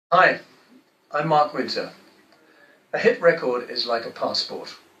Hi, I'm Mark Wynter. A hit record is like a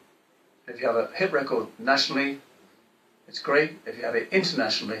passport. If you have a hit record nationally, it's great. If you have it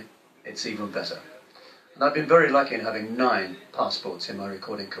internationally, it's even better. And I've been very lucky in having 9 passports in my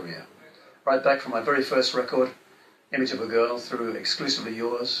recording career. Right back from my very first record, Image of a Girl, through Exclusively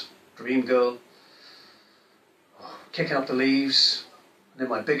Yours, Dream Girl, Kicking Up the Leaves, and then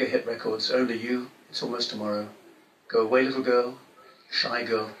my bigger hit records, Only You, It's Almost Tomorrow, Go Away Little Girl, Shy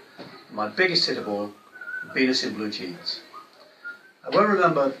Girl, and my biggest hit of all, Venus in Blue Jeans. I well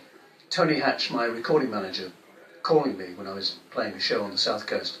remember Tony Hatch, my recording manager, calling me when I was playing a show on the South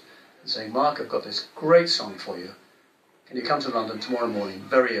Coast and saying, "Mark, I've got this great song for you. Can you come to London tomorrow morning,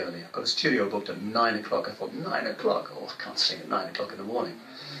 very early? I've got a studio booked at 9 o'clock. I thought, 9 o'clock? Oh, I can't sing at 9 o'clock in the morning.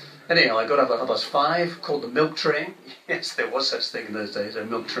 Anyhow, I got up at 5:30, called the Milk Train. Yes, there was such a thing in those days, a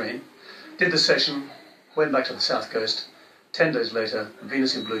milk train. Did the session, went back to the South Coast. 10 days later,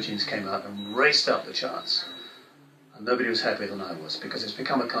 Venus in Blue Jeans came out and raced up the charts. And nobody was happier than I was, because it's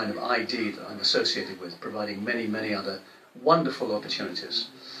become a kind of ID that I'm associated with, providing many, many other wonderful opportunities.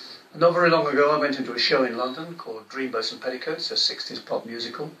 And not very long ago, I went into a show in London called Dreamboats and Petticoats, a 60s pop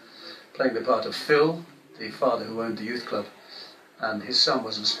musical, playing the part of Phil, the father who owned the youth club, and his son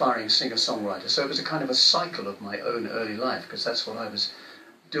was an aspiring singer-songwriter. So it was a kind of a cycle of my own early life, because that's what I was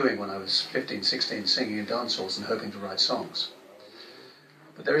doing when I was 15, 16, singing in dance halls and hoping to write songs.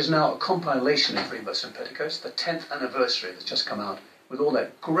 But there is now a compilation of Dreamboats and Petticoats, the 10th anniversary that's just come out, with all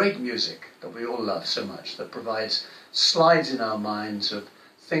that great music that we all love so much, that provides slides in our minds of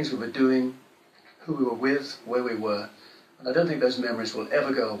things we were doing, who we were with, where we were, and I don't think those memories will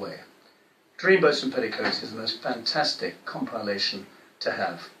ever go away. Dreamboats and Petticoats is the most fantastic compilation to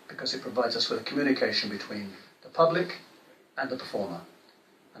have, because it provides us with a communication between the public and the performer,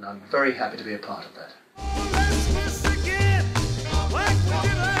 and I'm very happy to be a part of that.